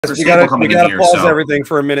We gotta pause everything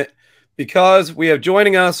for a minute because we have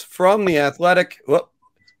joining us from The Athletic. Whoop,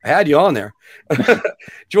 I had you on there.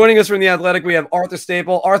 Joining us from The Athletic, we have Arthur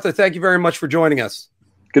Staple. Arthur, thank you very much for joining us.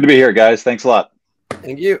 Good to be here, guys. Thanks a lot.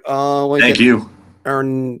 Thank you. Thank you. Our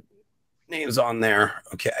names on there.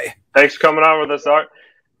 Okay. Thanks for coming on with us, Art.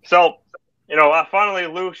 So, finally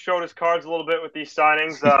Lou showed his cards a little bit with these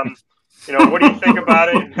signings. What do you think about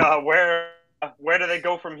it? Where do they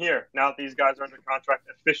go from here now that these guys are under contract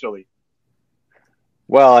officially?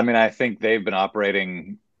 Well, I mean, I think they've been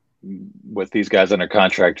operating with these guys under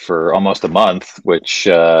contract for almost a month, which,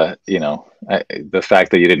 the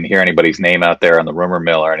fact that you didn't hear anybody's name out there on the rumor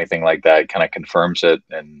mill or anything like that kind of confirms it.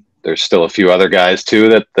 And there's still a few other guys, too,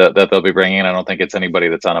 that they'll be bringing in. I don't think it's anybody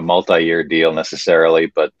that's on a multi-year deal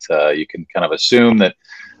necessarily, but you can kind of assume that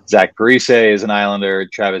Zach Parise is an Islander.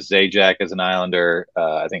 Travis Zajac is an Islander.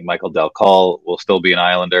 I think Michael Del Col will still be an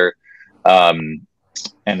Islander.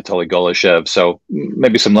 Anatoly Golishev. So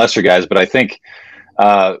maybe some lesser guys, but I think,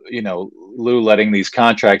 Lou letting these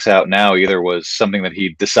contracts out now either was something that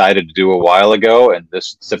he decided to do a while ago, and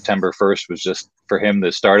this September 1st was just for him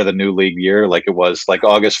the start of the new league year, like August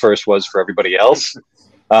 1st was for everybody else,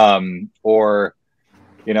 or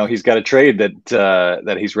he's got a trade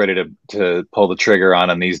that he's ready to pull the trigger on,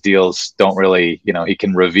 and these deals don't really, he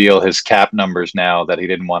can reveal his cap numbers now that he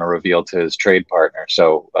didn't want to reveal to his trade partner.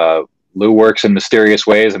 So Lou works in mysterious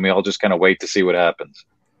ways, and we all just kind of wait to see what happens.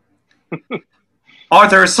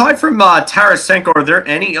 Arthur, aside from Tarasenko, are there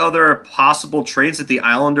any other possible trades that the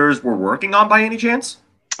Islanders were working on by any chance?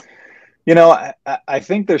 I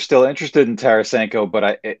think they're still interested in Tarasenko,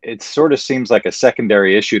 but it sort of seems like a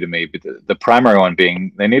secondary issue to me. But the primary one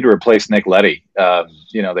being they need to replace Nick Leddy.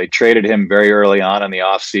 They traded him very early on in the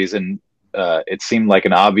offseason. It seemed like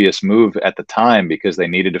an obvious move at the time because they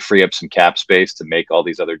needed to free up some cap space to make all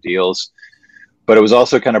these other deals. But it was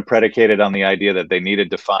also kind of predicated on the idea that they needed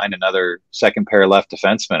to find another second pair left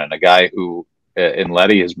defenseman, and a guy who in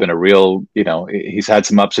Leddy has been a real, he's had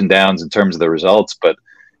some ups and downs in terms of the results, but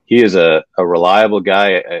he is a reliable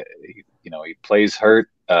guy. He plays hurt.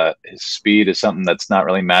 His speed is something that's not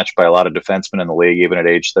really matched by a lot of defensemen in the league, even at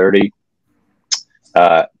age 30.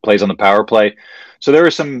 Plays on the power play. So there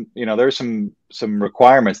were some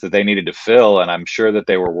requirements that they needed to fill, and I'm sure that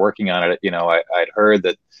they were working on it. I'd heard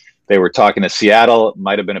that they were talking to Seattle. It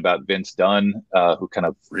might have been about Vince Dunn, who kind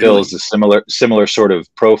of fills a similar sort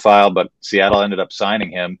of profile, but Seattle ended up signing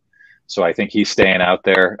him. So I think he's staying out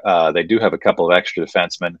there. They do have a couple of extra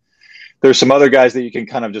defensemen. There's some other guys that you can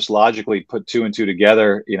kind of just logically put two and two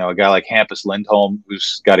together. A guy like Hampus Lindholm,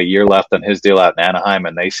 who's got a year left on his deal out in Anaheim,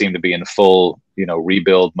 and they seem to be in full,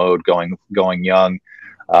 rebuild mode, going young.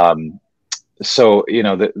 So,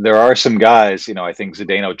 there are some guys, I think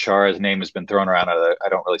Zdeno Chara's name has been thrown around. I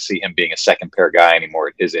don't really see him being a second pair guy anymore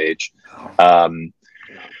at his age.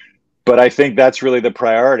 But I think that's really the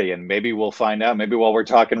priority, and maybe we'll find out. Maybe while we're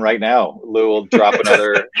talking right now, Lou will drop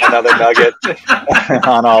another nugget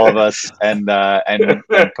on all of us and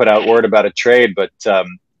put out word about a trade. But they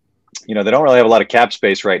don't really have a lot of cap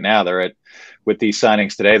space right now. With these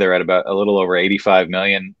signings today, they're at about a little over $85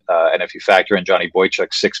 million, and if you factor in Johnny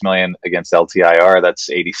Boychuk's $6 million against LTIR, that's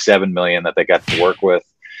 $87 million that they got to work with.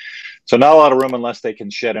 So not a lot of room unless they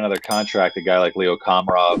can shed another contract. A guy like Leo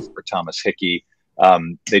Komarov or Thomas Hickey.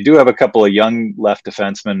 They do have a couple of young left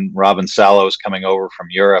defensemen. Robin Salo's coming over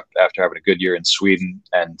from Europe after having a good year in Sweden,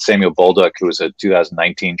 and Samuel Bolduc, who was a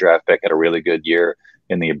 2019 draft pick, had a really good year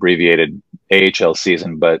in the abbreviated AHL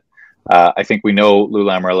season. But I think we know Lou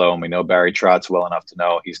Lamoriello and we know Barry Trotz well enough to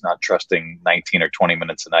know he's not trusting 19 or 20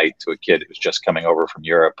 minutes a night to a kid who's just coming over from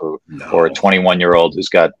Europe or a 21-year-old who's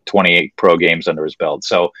got 28 pro games under his belt.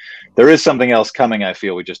 So there is something else coming, I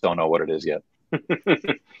feel. We just don't know what it is yet.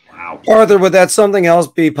 Wow. Arthur, would that something else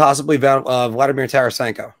be possibly Vladimir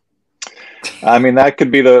Tarasenko? I mean, that could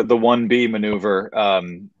be the 1B maneuver.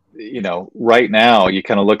 Right now you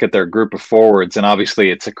kind of look at their group of forwards, and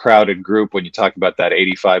obviously it's a crowded group. When you talk about that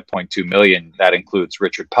 $85.2 million, that includes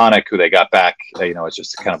Richard Panik, who they got back. It's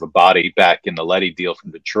just kind of a body back in the Leddy deal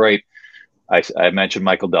from Detroit. I mentioned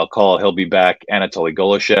Michael Del Col. He'll be back. Anatoly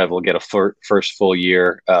Golishev will get a first full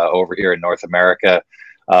year over here in North America.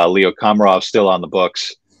 Leo Komarov still on the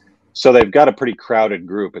books. So they've got a pretty crowded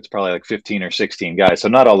group. It's probably like 15 or 16 guys. So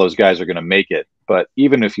not all those guys are going to make it. But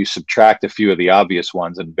even if you subtract a few of the obvious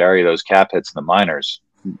ones and bury those cap hits in the minors,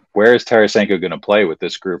 where is Tarasenko going to play with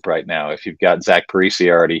this group right now? If you've got Zach Parise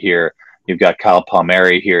already here, you've got Kyle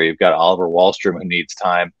Palmieri here, you've got Oliver Wahlstrom who needs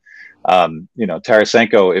time.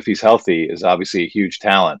 Tarasenko, if he's healthy, is obviously a huge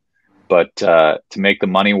talent. But to make the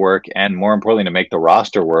money work, and more importantly, to make the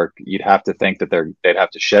roster work, you'd have to think that they'd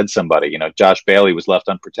have to shed somebody. You know, Josh Bailey was left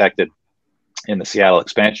unprotected in the Seattle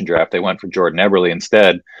expansion draft. They went for Jordan Eberle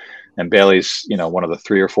instead. And Bailey's, you know, one of the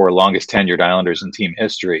 3 or 4 longest tenured Islanders in team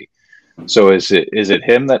history. So is it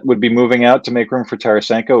him that would be moving out to make room for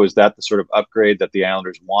Tarasenko? Is that the sort of upgrade that the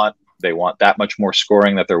Islanders want? They want that much more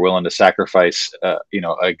scoring that they're willing to sacrifice, you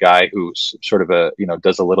know, a guy who's sort of a, you know,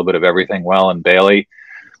 does a little bit of everything well. And Bailey,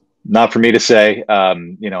 not for me to say,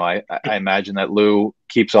 you know, I imagine that Lou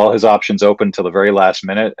keeps all his options open till the very last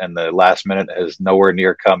minute, and the last minute has nowhere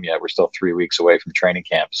near come yet. We're still 3 weeks away from training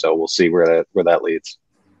camp. So we'll see where that leads.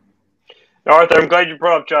 Now, Arthur, I'm glad you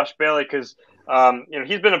brought up Josh Bailey because, you know,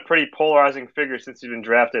 he's been a pretty polarizing figure since he's been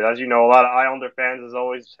drafted. As you know, a lot of Islander fans has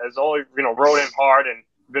always you know, rode him hard and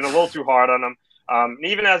been a little too hard on him. And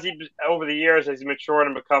even as over the years, as he matured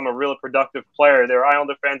and become a really productive player, there are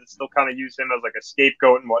Islander fans that still kind of use him as like a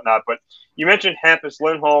scapegoat and whatnot. But you mentioned Hampus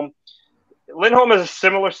Lindholm. Lindholm has a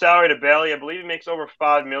similar salary to Bailey. I believe he makes over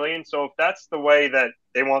 $5 million. So if that's the way that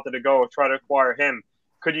they wanted to go, try to acquire him,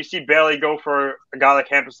 could you see Bailey go for a guy like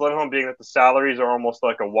Hampus Lindholm, being that the salaries are almost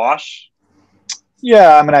like a wash?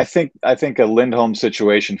 Yeah, I mean, I think a Lindholm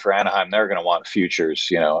situation for Anaheim, they're going to want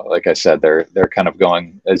futures. You know, like I said, they're kind of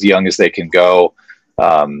going as young as they can go.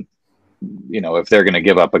 You know, if they're going to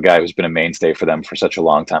give up a guy who's been a mainstay for them for such a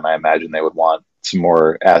long time, I imagine they would want some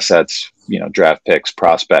more assets. You know, draft picks,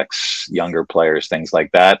 prospects, younger players, things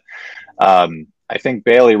like that. I think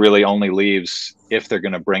Bailey really only leaves if they're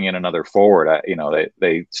going to bring in another forward. You know,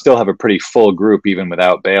 they still have a pretty full group even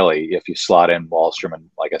without Bailey. If you slot in Wahlstrom and,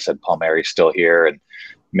 like I said, Palmieri's still here, and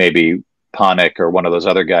maybe Pullock or one of those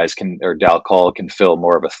other guys or Dal Coll can fill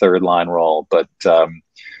more of a third line role. But,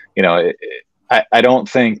 you know, I don't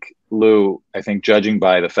think Lou, I think judging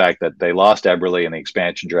by the fact that they lost Eberle in the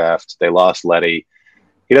expansion draft, they lost Leddy,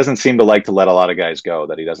 he doesn't seem to like to let a lot of guys go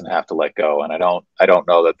that he doesn't have to let go. And I don't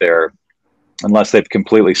know that they're, unless they've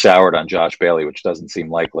completely soured on Josh Bailey, which doesn't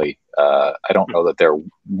seem likely. I don't know that they're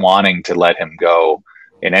wanting to let him go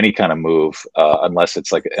in any kind of move, unless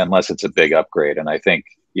it's a big upgrade. And I think,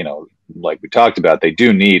 you know, like we talked about, they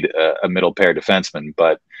do need a middle pair defenseman,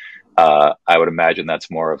 but I would imagine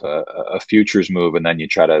that's more of a futures move. And then you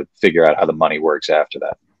try to figure out how the money works after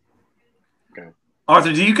that. Okay.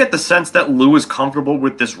 Arthur, do you get the sense that Lou is comfortable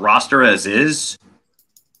with this roster as is?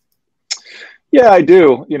 Yeah, I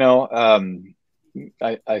do. You know,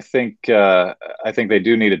 I think they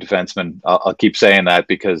do need a defenseman. I'll keep saying that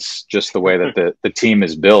because just the way that the team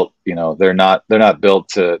is built, you know, they're not built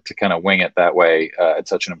to kind of wing it that way at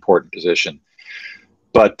such an important position.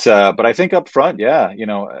 But I think up front, yeah, you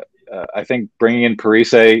know, I think bringing in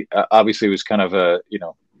Parise obviously was kind of a, you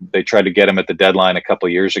know, they tried to get him at the deadline a couple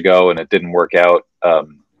of years ago and it didn't work out,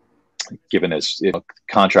 given his, you know,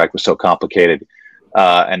 contract was so complicated.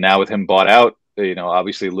 And now with him bought out, you know,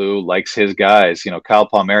 obviously Lou likes his guys. You know, Kyle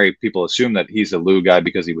Palmieri, people assume that he's a Lou guy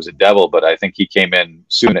because he was a Devil, but I think he came in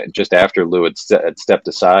soon, just after Lou had stepped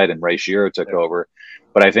aside and Ray Shero took over.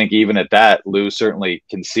 But I think even at that, Lou certainly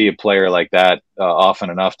can see a player like that often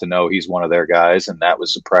enough to know he's one of their guys, and that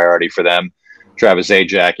was a priority for them. Travis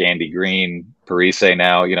Zajac, Andy Green, Parise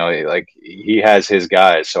now, you know, like he has his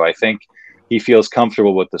guys. So I think he feels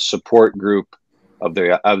comfortable with the support group of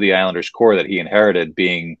the Islanders core that he inherited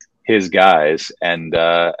being his guys. And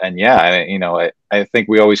yeah, you know, I think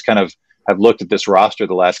we always kind of have looked at this roster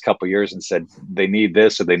the last couple of years and said they need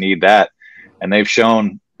this or they need that. And they've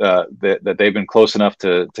shown that they've been close enough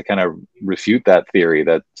to kind of refute that theory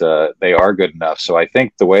that they are good enough. So I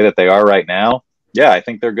think the way that they are right now, yeah, I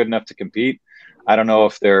think they're good enough to compete. I don't know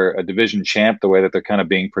if they're a division champ the way that they're kind of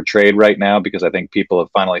being portrayed right now, because I think people have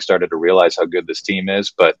finally started to realize how good this team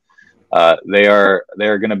is, but they're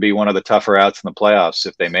going to be one of the tougher outs in the playoffs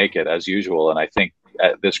if they make it, as usual. And I think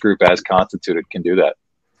this group, as constituted, can do that.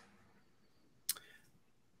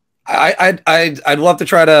 I'd love to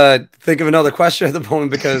try to think of another question at the moment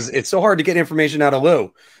because it's so hard to get information out of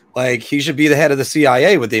Lou. Like, he should be the head of the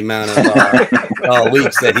CIA with the amount of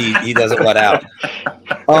leaks that he doesn't let out.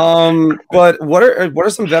 But what are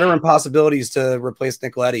some veteran possibilities to replace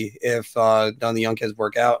Nick Leddy if none of the young kids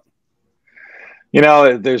work out? You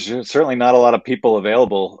know, there's certainly not a lot of people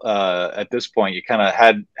available at this point. You kind of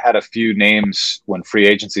had a few names when free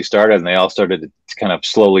agency started, and they all started to kind of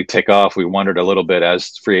slowly tick off. We wondered a little bit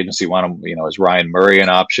as free agency went, you know, is Ryan Murray an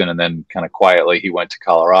option? And then kind of quietly he went to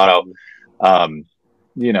Colorado.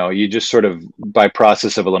 You know, you just sort of by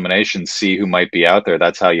process of elimination see who might be out there.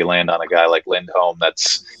 That's how you land on a guy like Lindholm.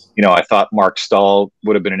 That's, you know, I thought Mark Stahl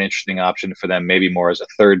would have been an interesting option for them, maybe more as a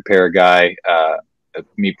third pair guy.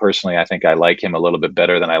 me personally, I think I like him a little bit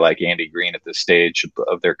better than I like Andy Green at this stage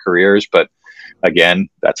of their careers. But again,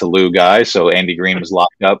 that's a Lou guy. So Andy Green was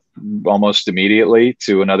locked up almost immediately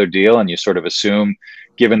to another deal. And you sort of assume,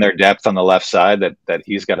 given their depth on the left side, that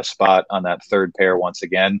he's got a spot on that third pair once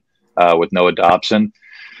again with Noah Dobson.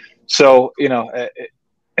 So,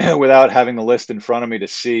 without having the list in front of me to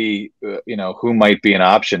see, who might be an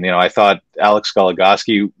option, I thought Alex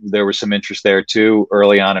Goligoski, there was some interest there too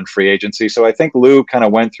early on in free agency. So I think Lou kind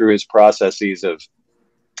of went through his processes of,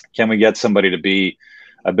 can we get somebody to be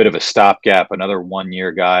a bit of a stopgap, another 1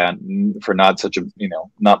 year guy for not such a,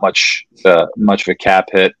 not much of a cap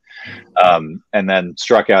hit. And then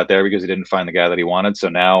struck out there because he didn't find the guy that he wanted. So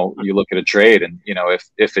now you look at a trade and,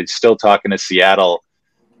 if it's still talking to Seattle,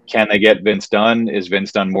 can they get Vince Dunn? Is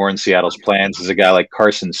Vince Dunn more in Seattle's plans? Is a guy like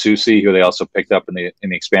Carson Soucy, who they also picked up in the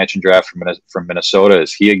expansion draft from Minnesota,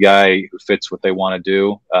 is he a guy who fits what they want to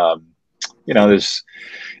do?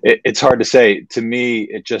 It's hard to say. To me,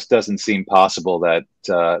 it just doesn't seem possible that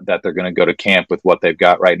they're going to go to camp with what they've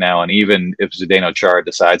got right now. And even if Zdeno Chara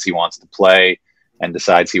decides he wants to play and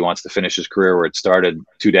decides he wants to finish his career where it started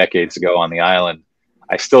 2 decades ago on the island,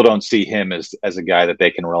 I still don't see him as a guy that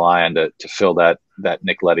they can rely on to fill that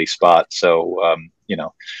Nick Leddy spot. So,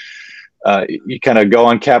 you kind of go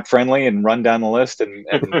on Cap Friendly and run down the list and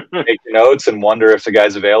make your notes and wonder if the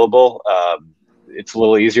guy's available. It's a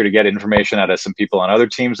little easier to get information out of some people on other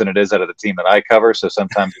teams than it is out of the team that I cover. So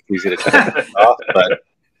sometimes it's easy to turn it off. But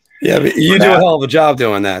yeah, but you do a hell of a job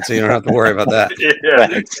doing that, so you don't have to worry about that.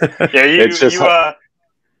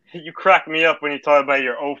 You crack me up when you talk about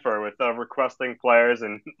your offer with requesting players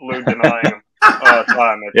and Lou denying them all the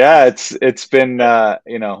time. Yeah, it's been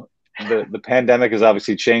the pandemic has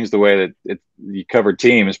obviously changed the way that you cover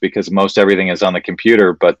teams because most everything is on the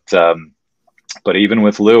computer. But even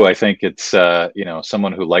with Lou, I think it's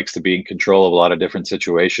someone who likes to be in control of a lot of different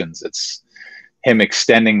situations. It's him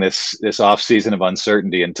extending this off season of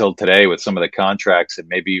uncertainty until today with some of the contracts and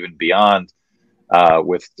maybe even beyond.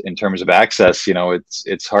 In terms of access,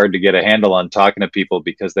 it's hard to get a handle on talking to people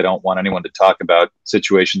because they don't want anyone to talk about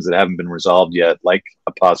situations that haven't been resolved yet, like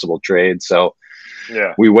a possible trade. So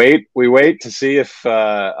yeah, we wait to see if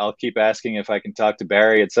I'll keep asking if I can talk to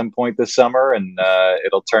Barry at some point this summer, and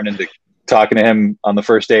it'll turn into talking to him on the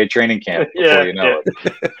first day of training camp.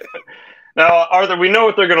 It. Now, Arthur, we know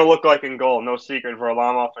what they're going to look like in goal. No secret for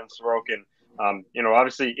Varlarmov and Sorokin.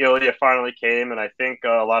 Obviously Ilya finally came, and I think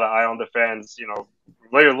a lot of Islander fans,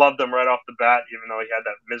 really loved him right off the bat, even though he had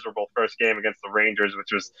that miserable first game against the Rangers,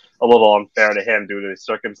 which was a little unfair to him due to the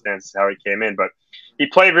circumstances how he came in. But he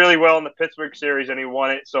played really well in the Pittsburgh series, and he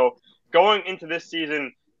won it. So going into this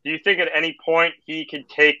season, do you think at any point he could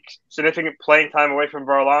take significant playing time away from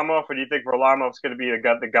Varlarmov, or do you think Varlarmov's going to be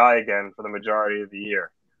the guy again for the majority of the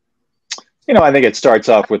year? I think it starts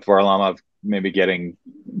off with Varlarmov maybe getting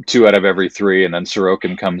 2 out of every 3, and then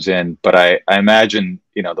Sorokin comes in. But I imagine,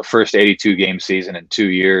 the first 82 game season in 2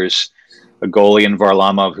 years, a goalie in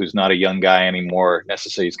Varlarmov who's not a young guy anymore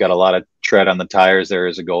necessarily, he's got a lot of tread on the tires there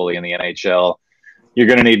as a goalie in the NHL. You're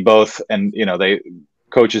going to need both. And,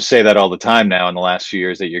 coaches say that all the time now in the last few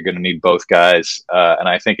years, that you're going to need both guys. And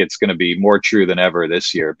I think it's going to be more true than ever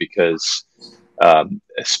this year because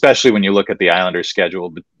especially when you look at the Islanders schedule,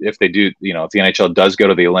 but if they do, if the NHL does go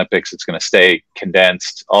to the Olympics, it's going to stay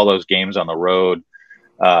condensed, all those games on the road.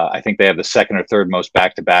 I think they have the 2nd or 3rd most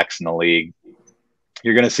back-to-backs in the league.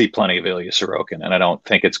 You're going to see plenty of Ilya Sorokin, and I don't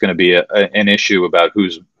think it's going to be an issue about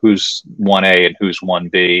who's 1A and who's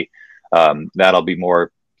 1B. That'll be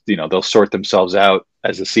more, they'll sort themselves out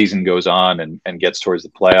as the season goes on and gets towards the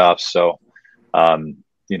playoffs. So, I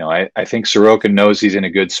think Sorokin knows he's in a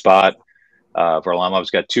good spot.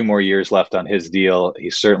 Varlamov's got 2 more years left on his deal.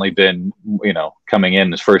 He's certainly been, coming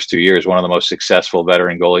in his first 2 years, one of the most successful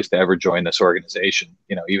veteran goalies to ever join this organization.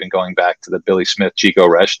 Even going back to the Billy Smith, Chico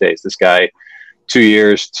Resch days, this guy, 2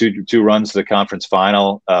 years, two runs to the conference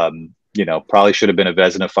final. Probably should have been a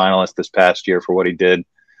Vezina finalist this past year for what he did.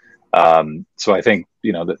 So I think,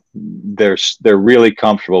 that they're really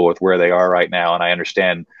comfortable with where they are right now. And I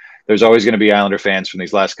understand there's always going to be Islander fans from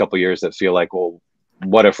these last couple of years that feel like, well,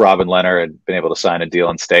 what if Robin Lehner had been able to sign a deal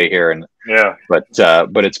and stay here? And yeah, but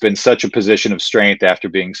it's been such a position of strength after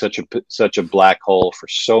being such a black hole for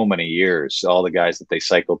so many years, all the guys that they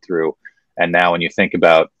cycled through. And now when you think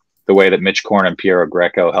about the way that Mitch Korn and Piero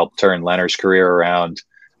Greco helped turn Lehner's career around,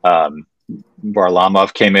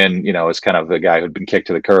 Varlamov came in, as kind of the guy who'd been kicked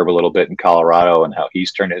to the curb a little bit in Colorado and how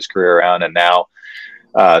he's turned his career around. And now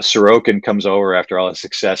Sorokin comes over after all his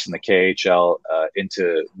success in the KHL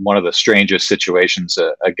into one of the strangest situations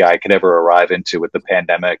a guy could ever arrive into with the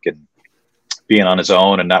pandemic and being on his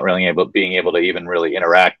own and not really being able to even really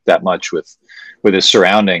interact that much with his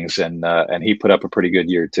surroundings. And he put up a pretty good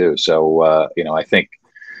year too. So, you know, I think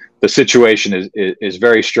the situation is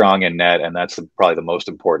very strong in net, and that's probably the most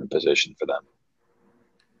important position for them.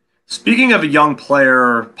 Speaking of a young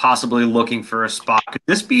player possibly looking for a spot, could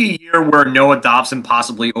this be a year where Noah Dobson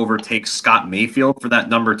possibly overtakes Scott Mayfield for that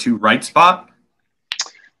number 2 right spot?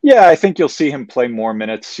 Yeah, I think you'll see him play more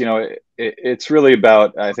minutes. You know, it's really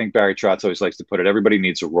about, I think Barry Trotz always likes to put it, everybody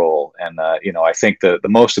needs a role. And, you know, I think the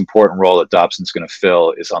most important role that Dobson's going to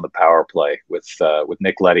fill is on the power play with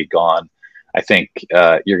Nick Leddy gone. I think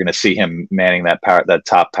you're going to see him manning that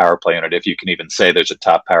top power play unit, if you can even say there's a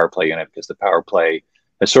top power play unit, because the power play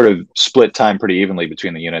has sort of split time pretty evenly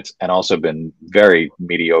between the units and also been very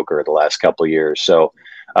mediocre the last couple of years. So,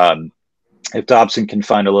 if Dobson can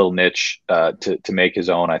find a little niche to make his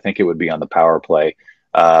own, I think it would be on the power play.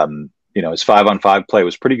 You know, his 5-on-5 play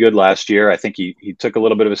was pretty good last year. I think he took a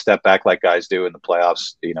little bit of a step back like guys do in the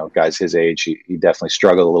playoffs. You know, guys his age, he definitely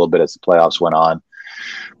struggled a little bit as the playoffs went on.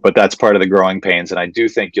 But that's part of the growing pains. And I do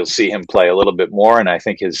think you'll see him play a little bit more. And I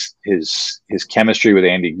think his chemistry with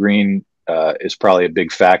Andy Green is probably a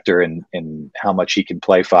big factor in how much he can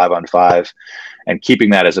play 5-on-5, and keeping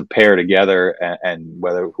that as a pair together, and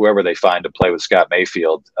whoever they find to play with Scott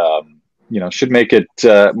Mayfield, you know, should make it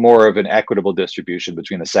more of an equitable distribution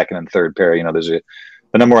between the second and third pair. You know, the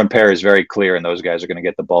number 1 pair is very clear, and those guys are going to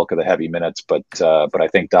get the bulk of the heavy minutes. But I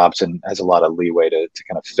think Dobson has a lot of leeway to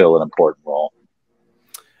kind of fill an important role.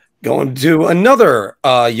 Going to another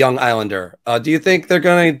young Islander. Do you think they're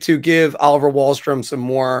going to give Oliver Wahlstrom some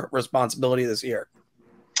more responsibility this year?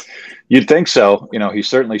 You'd think so. You know, he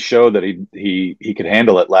certainly showed that he could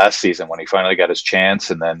handle it last season when he finally got his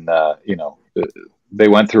chance. And then, you know, they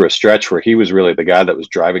went through a stretch where he was really the guy that was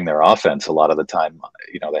driving their offense a lot of the time.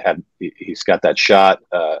 You know, he's got that shot,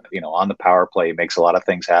 you know, on the power play. He makes a lot of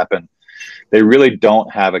things happen. They really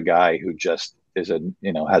don't have a guy who just has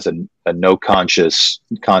a no conscious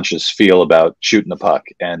feel about shooting the puck,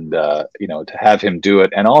 and you know, to have him do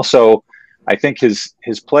it. And also, I think his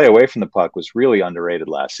play away from the puck was really underrated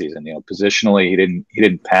last season. You know, positionally, he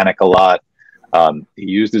didn't panic a lot. He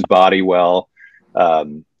used his body well.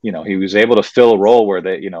 You know, he was able to fill a role where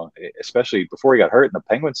they, you know, especially before he got hurt in the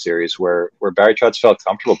Penguins series, where Barry Trotz felt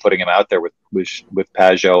comfortable putting him out there with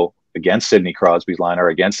Pajot against Sidney Crosby's line or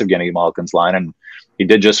against Evgeny Malkin's line, and he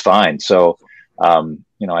did just fine. So,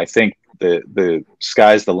 you know, I think the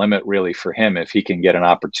sky's the limit really for him if he can get an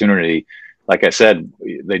opportunity. Like I said,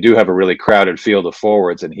 they do have a really crowded field of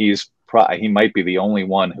forwards, and he might be the only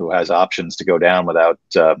one who has options to go down without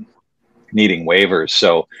needing waivers.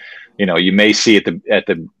 So, you know, you may see at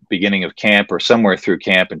the beginning of camp or somewhere through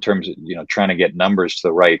camp in terms of, you know, trying to get numbers to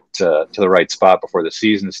the right spot before the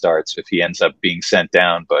season starts if he ends up being sent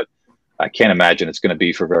down. But I can't imagine it's going to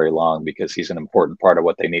be for very long, because he's an important part of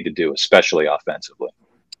what they need to do, especially offensively.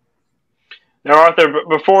 Now, Arthur,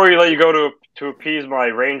 before we let you go to appease my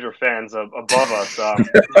Ranger fans above us,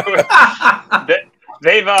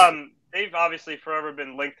 they've obviously forever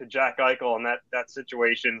been linked to Jack Eichel, and that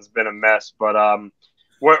situation's been a mess. But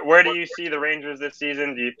where do you see the Rangers this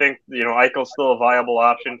season? Do you think, you know, Eichel's still a viable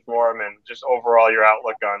option for them, and just overall your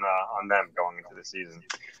outlook on them going into the season?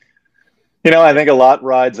 You know, I think a lot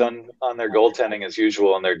rides on their goaltending as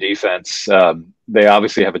usual, and their defense. They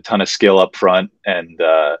obviously have a ton of skill up front, and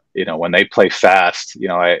you know, when they play fast, you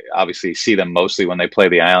know, I obviously see them mostly when they play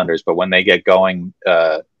the Islanders, but when they get going,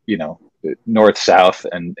 you know, north-south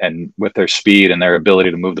and with their speed and their ability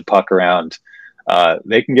to move the puck around,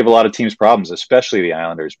 they can give a lot of teams problems, especially the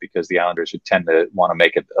Islanders, because the Islanders would tend to want to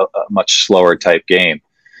make it a much slower type game.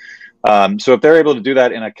 So if they're able to do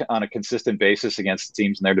that on a consistent basis against the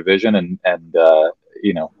teams in their division, and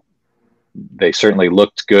you know, they certainly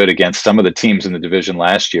looked good against some of the teams in the division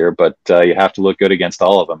last year, but you have to look good against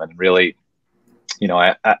all of them. And really, you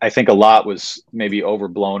know, I think a lot was maybe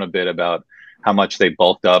overblown a bit about how much they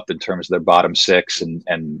bulked up in terms of their bottom 6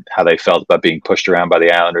 and how they felt about being pushed around by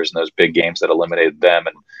the Islanders in those big games that eliminated them,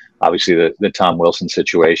 and obviously the Tom Wilson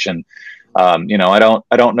situation. You know, I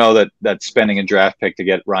don't know that spending a draft pick to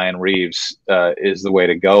get Ryan Reeves is the way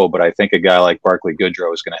to go, but I think a guy like Barclay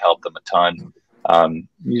Goodrow is going to help them a ton.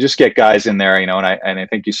 You just get guys in there, you know, and I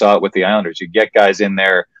think you saw it with the Islanders. You get guys in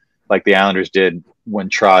there like the Islanders did when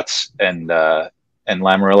Trotz and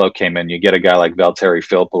Lamoriello came in. You get a guy like Valtteri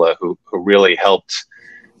Filppula who really helped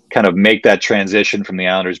kind of make that transition from the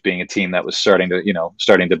Islanders being a team that was starting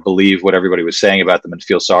to believe what everybody was saying about them and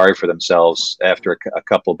feel sorry for themselves after a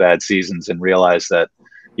couple bad seasons, and realize that,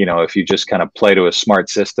 you know, if you just kind of play to a smart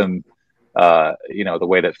system, you know, the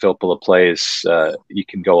way that Filppula plays, you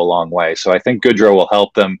can go a long way. So I think Goodrow will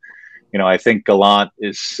help them. I think Gallant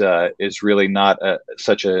is really not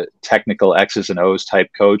such a technical X's and O's type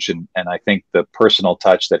coach, and I think the personal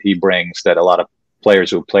touch that he brings, that a lot of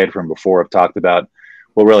players who have played for him before have talked about,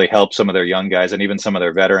 will really help some of their young guys and even some of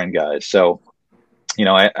their veteran guys. So,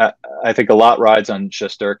 I think a lot rides on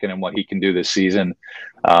Shesterkin and what he can do this season.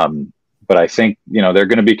 But I think, they're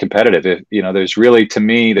going to be competitive. If, there's really, to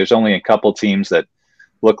me, there's only a couple teams that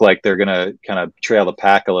look like they're going to kind of trail the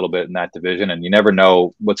pack a little bit in that division. And you never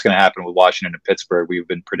know what's going to happen with Washington and Pittsburgh. We've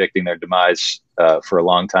been predicting their demise for a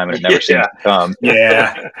long time, and it never seems to come.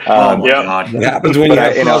 Yeah. Oh my God. What happens when you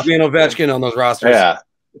have Crosby and Ovechkin on those rosters? Yeah.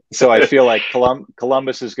 So I feel like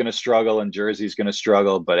Columbus is going to struggle and Jersey's going to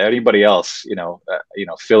struggle, but anybody else,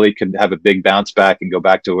 Philly could have a big bounce back and go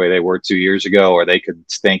back to the way they were 2 years ago, or they could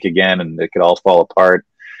stink again and it could all fall apart.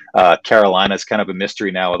 Carolina's kind of a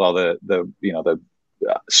mystery now with all the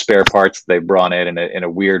spare parts they brought in a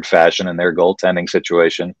weird fashion in their goaltending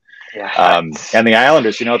situation. Yeah. And the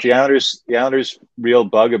Islanders, the Islanders' real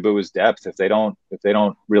bugaboo is depth. If they don't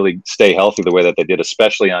really stay healthy the way that they did,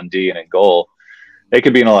 especially on D and in goal, they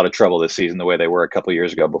could be in a lot of trouble this season the way they were a couple of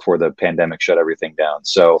years ago before the pandemic shut everything down.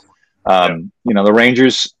 So, the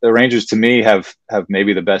Rangers to me have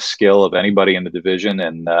maybe the best skill of anybody in the division.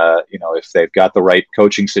 And, if they've got the right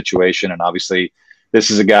coaching situation, and obviously this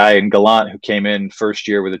is a guy in Gallant who came in first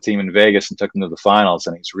year with a team in Vegas and took them to the finals.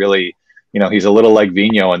 And he's really, he's a little like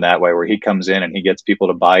Vigneault in that way, where he comes in and he gets people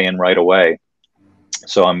to buy in right away.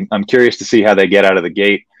 So I'm curious to see how they get out of the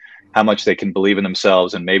gate, how much they can believe in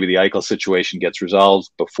themselves, and maybe the Eichel situation gets resolved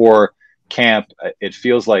before camp. It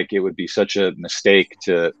feels like it would be such a mistake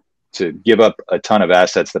to give up a ton of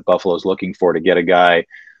assets that Buffalo's looking for to get a guy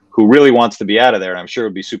who really wants to be out of there. And I'm sure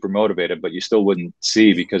would be super motivated, but you still wouldn't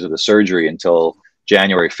see because of the surgery until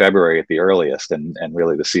January, February at the earliest. And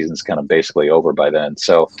really the season's kind of basically over by then.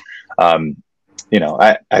 So,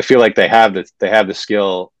 I feel like they have the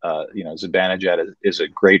skill. Zibanejad is a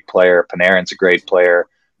great player. Panarin's a great player.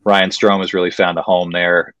 Ryan Strome has really found a home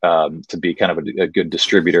there to be kind of a good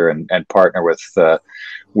distributor and partner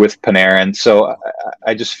with Panarin. So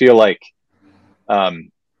I just feel like,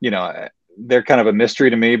 they're kind of a mystery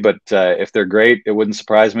to me. But if they're great, it wouldn't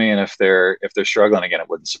surprise me. And if they're struggling again, it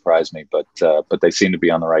wouldn't surprise me. But they seem to be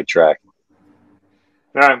on the right track.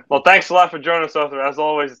 All right. Well, thanks a lot for joining us, Arthur. As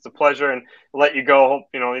always, it's a pleasure. And I'll let you go. Hope,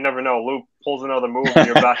 you never know. Lou pulls another move and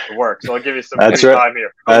you're back to work. So I'll give you some free time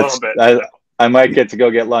here a little bit. I might get to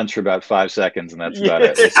go get lunch for about 5 seconds, and that's about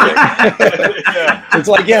it. It's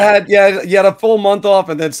like you had a full month off,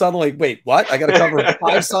 and then suddenly, wait, what? I got to cover 5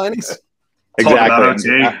 signings?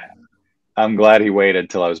 Exactly. I'm glad he waited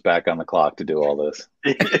till I was back on the clock to do all this.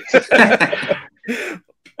 All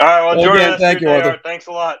right. Well, Jordan, thank you, Arthur. Thanks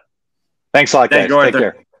a lot. Thanks a lot, guys. Take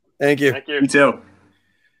care. Thank you. Thank you. You too.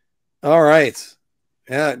 All right.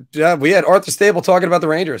 Yeah, we had Arthur Stable talking about the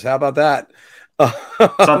Rangers. How about that?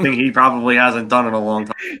 Something he probably hasn't done in a long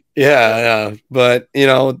time. Yeah. But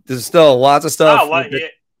there's still lots of stuff.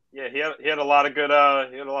 He had a lot of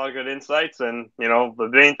good insights, and the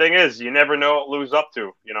main thing is you never know what Lou's up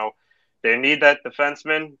to. They need that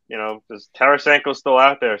defenseman. Because Tarasenko's still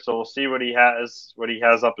out there, so we'll see what he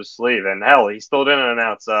has up his sleeve. And hell, he still didn't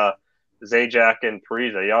announce Zajac and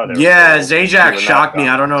Parise. Yeah, Zajac shocked me.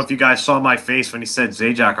 I don't know if you guys saw my face when he said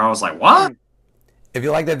Zajac. I was like, what? If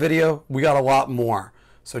you like that video, we got a lot more.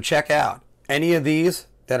 So check out any of these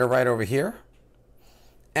that are right over here.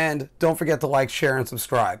 And don't forget to like, share, and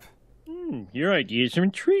subscribe. Your ideas are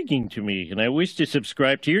intriguing to me, and I wish to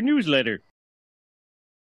subscribe to your newsletter.